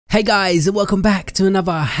Hey guys, welcome back to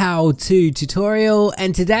another how-to tutorial,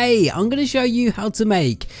 and today I'm going to show you how to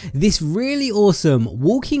make this really awesome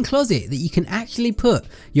walk-in closet that you can actually put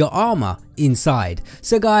your armor inside.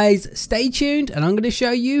 So guys, stay tuned and I'm going to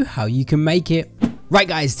show you how you can make it. Right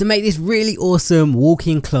guys, to make this really awesome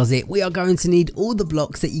walk-in closet, we are going to need all the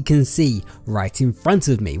blocks that you can see right in front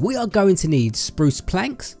of me. We are going to need spruce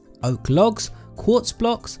planks, oak logs, quartz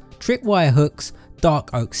blocks, tripwire hooks,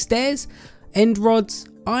 dark oak stairs, end rods,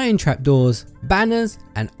 iron trapdoors, banners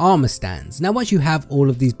and armor stands. Now once you have all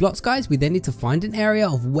of these blocks guys, we then need to find an area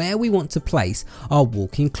of where we want to place our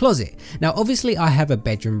walk-in closet. Now obviously I have a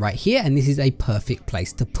bedroom right here and this is a perfect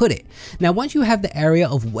place to put it. Now once you have the area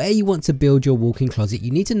of where you want to build your walk-in closet,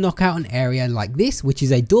 you need to knock out an area like this, which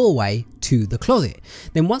is a doorway to the closet.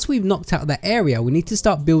 Then once we've knocked out that area, we need to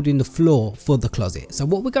start building the floor for the closet. So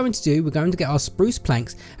what we're going to do, we're going to get our spruce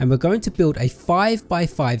planks and we're going to build a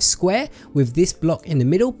 5x5 square with this block in the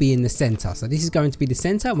middle being the center. So this is going to be the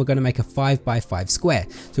center and we're going to make a 5x5 square.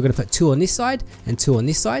 So we're going to put 2 on this side and 2 on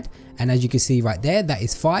this side. And as you can see right there, that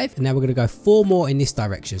is 5. And now we're going to go 4 more in this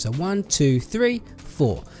direction. So 1, 2, 3,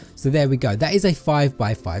 4. So there we go. That is a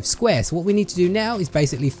 5x5 square. So what we need to do now is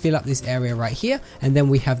basically fill up this area right here. And then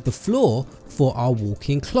we have the floor for our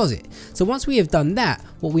walk-in closet. So once we have done that,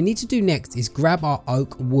 what we need to do next is grab our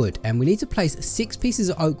oak wood. And we need to place 6 pieces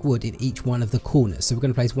of oak wood in each one of the corners. So we're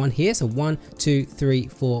going to place one here. So 1, 2, 3,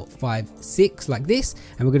 4, 5, 6 like this.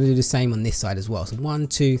 And we're going to do the same on this side as well. So 1,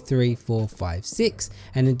 2, 3, 4, 5, 6.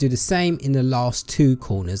 And then do the same in the last 2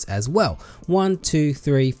 corners as well. 1, 2,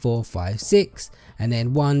 3, 4, 5, 6. And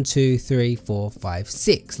then 1, 2, 3, 4, 5,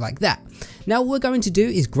 6 like that. Now what we're going to do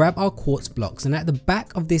is grab our quartz blocks, and at the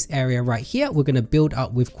back of this area right here, we're going to build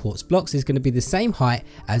up with quartz blocks. It's going to be the same height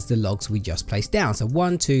as the logs we just placed down. So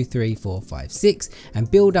 1, 2, 3, 4, 5, 6,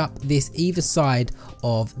 and build up this either side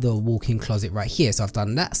of the walk-in closet right here. So I've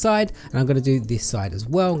done that side and I'm going to do this side as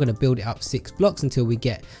well. I'm going to build it up 6 blocks until we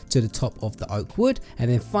get to the top of the oak wood.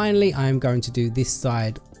 And then finally, I am going to do this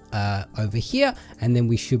side over here, and then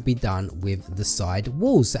we should be done with the side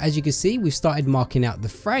walls. So as you can see, we've started marking out the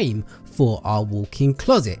frame for our walk-in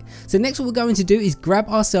closet. So next what we're going to do is grab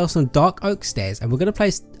ourselves some dark oak stairs, and we're going to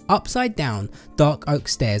place upside down dark oak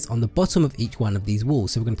stairs on the bottom of each one of these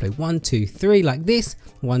walls. So we're going to play 1, 2, 3 like this,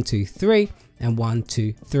 1, 2, 3, and 1,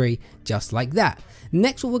 2, 3 just like that.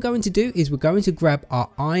 Next what we're going to do is we're going to grab our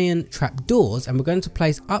iron trapdoors, and we're going to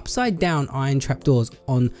place upside down iron trapdoors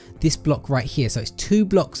on this block right here. So it's 2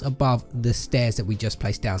 blocks above the stairs that we just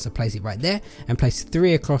placed down. So place it right there and place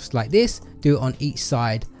 3 across like this. Do it on each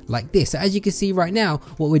side like this. So as you can see right now,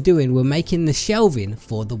 what we're doing, we're making the shelving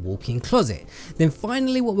for the walk-in closet. Then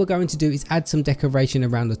finally what we're going to do is add some decoration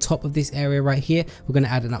around the top of this area right here. We're going to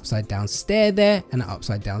add an upside down stair there and an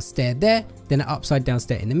upside down stair there, then an upside down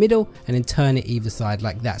stair in the middle, and then turn it either side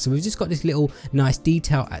like that. So we've just got this little nice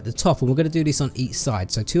detail at the top, and we're going to do this on each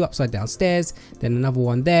side. So 2 upside down stairs, then another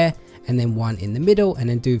one there, and then 1 in the middle, and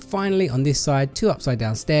then do finally on this side 2 upside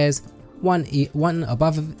down stairs, one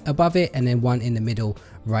above it, and then 1 in the middle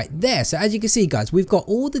right there. So as you can see guys, we've got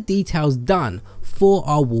all the details done for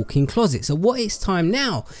our walk-in closet. So what it's time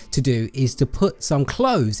now to do is to put some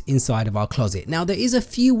clothes inside of our closet. Now there is a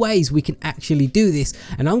few ways we can actually do this,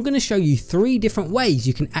 and I'm going to show you 3 different ways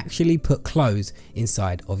you can actually put clothes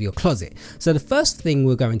inside of your closet. So the first thing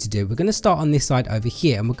we're going to do, we're going to start on this side over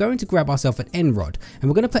here, and we're going to grab ourselves an end rod, and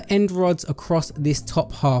we're going to put end rods across this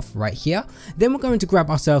top half right here. Then we're going to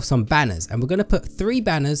grab ourselves some banners, and we're going to put 3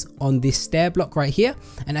 banners on this stair block right here.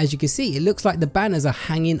 And as you can see, it looks like the banners are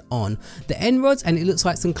hanging on the end rods, and it looks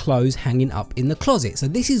like some clothes hanging up in the closet. So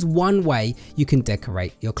this is one way you can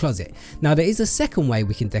decorate your closet. Now there is a second way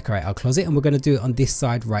we can decorate our closet, and we're going to do it on this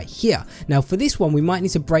side right here. Now for this one, we might need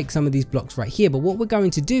to break some of these blocks right here, but what we're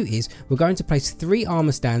going to do is we're going to place 3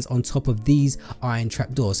 armor stands on top of these iron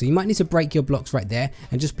trapdoors. So you might need to break your blocks right there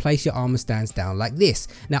and just place your armor stands down like this.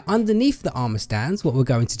 Now underneath the armor stands, what we're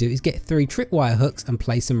going to do is get 3 tripwire hooks and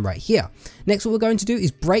place them right here. Next what we're going to do is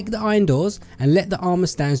break the iron doors and let the armor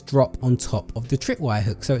stands drop on top of the tripwire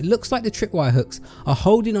hook. So it looks like the tripwire hooks are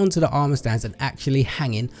holding onto the armor stands and actually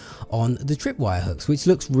hanging on the tripwire hooks, which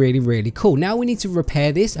looks really cool. Now we need to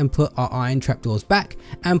repair this and put our iron trapdoors back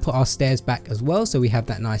and put our stairs back as well, so we have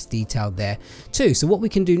that nice detail there too. So what we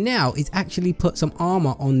can do now is actually put some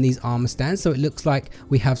armor on these armor stands, so it looks like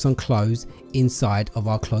we have some clothes inside of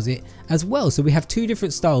our closet as well. So we have 2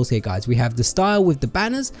 different styles here guys. We have the style with the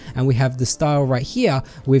banners, and we have the style right here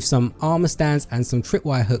with some armor stands and some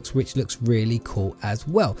tripwire hooks, which looks really cool as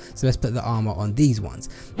well. So let's put the armor on these ones.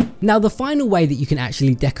 Now the final way that you can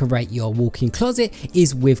actually decorate your walk-in closet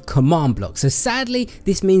is with command blocks. So sadly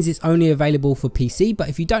this means it's only available for PC, but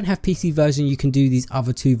if you don't have PC version you can do these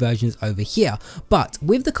other two versions over here. But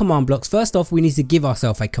with the command blocks, first off we need to give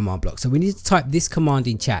ourselves a command block. So we need to type this command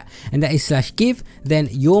in chat, and that is /give, then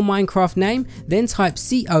your Minecraft name, then type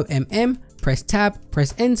COMM, press tab,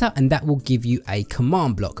 press enter, and that will give you a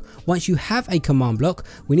command block. Once you have a command block,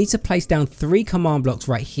 we need to place down 3 command blocks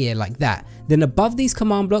right here like that. Then above these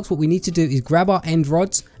command blocks, what we need to do is grab our end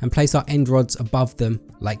rods and place our end rods above them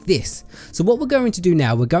like this. So what we're going to do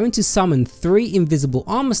now, we're going to summon 3 invisible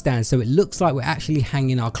armor stands so it looks like we're actually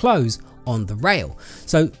hanging our clothes on the rail.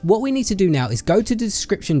 So what we need to do now is go to the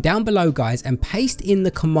description down below guys and paste in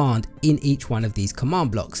the command in each one of these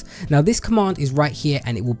command blocks. Now this command is right here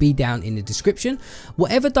and it will be down in the description.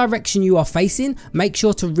 Whatever direction you are facing, make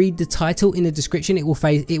sure to read the title in the description. It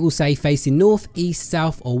will say facing north, east,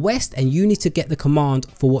 south or west, and you need to get the command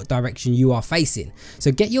for what direction you are facing.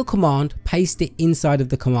 So get your command, paste it inside of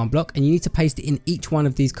the command block, and you need to paste it in each one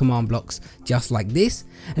of these command blocks just like this.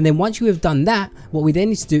 And then once you have done that, what we then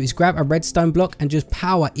need to do is grab a redstone block and just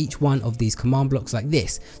power each one of these command blocks like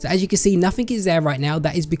this. So as you can see, nothing is there right now.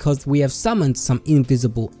 That is because we have summoned some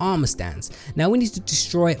invisible armor stands. Now we need to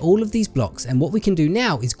destroy all of these blocks, and what we can do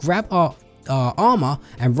now is grab our armor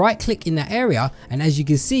and right click in that area, and as you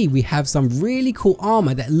can see we have some really cool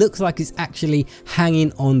armor that looks like it's actually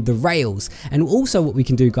hanging on the rails. And also what we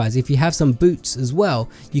can do guys, if you have some boots as well,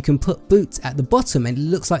 you can put boots at the bottom and it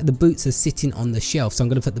looks like the boots are sitting on the shelf. So I'm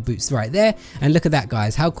going to put the boots right there, and look at that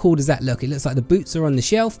guys, how cool does that look? It looks like the boots are on the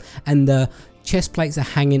shelf and the chest plates are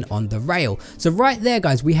hanging on the rail. So right there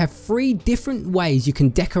guys, we have 3 different ways you can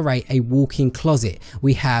decorate a walk-in closet.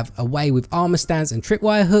 We have a way with armor stands and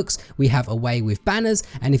tripwire hooks, we have a way with banners,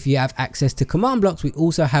 and if you have access to command blocks, we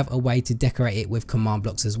also have a way to decorate it with command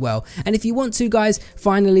blocks as well. And if you want to guys,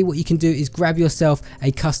 finally what you can do is grab yourself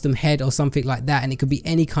a custom head or something like that, and it could be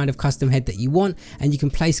any kind of custom head that you want, and you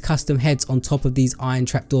can place custom heads on top of these iron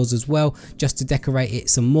trapdoors as well, just to decorate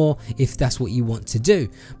it some more if that's what you want to do.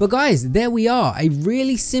 But guys, there we are, a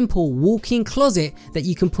really simple walk-in closet that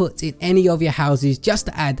you can put in any of your houses just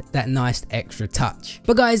to add that nice extra touch.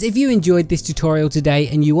 But guys, if you enjoyed this tutorial today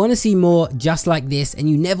and you want to see more just like this and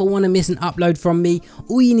you never want to miss an upload from me,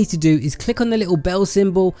 all you need to do is click on the little bell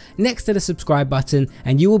symbol next to the subscribe button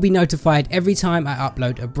and you will be notified every time I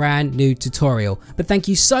upload a brand new tutorial. But thank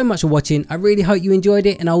you so much for watching, I really hope you enjoyed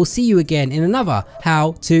it, and I will see you again in another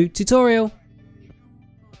how to tutorial.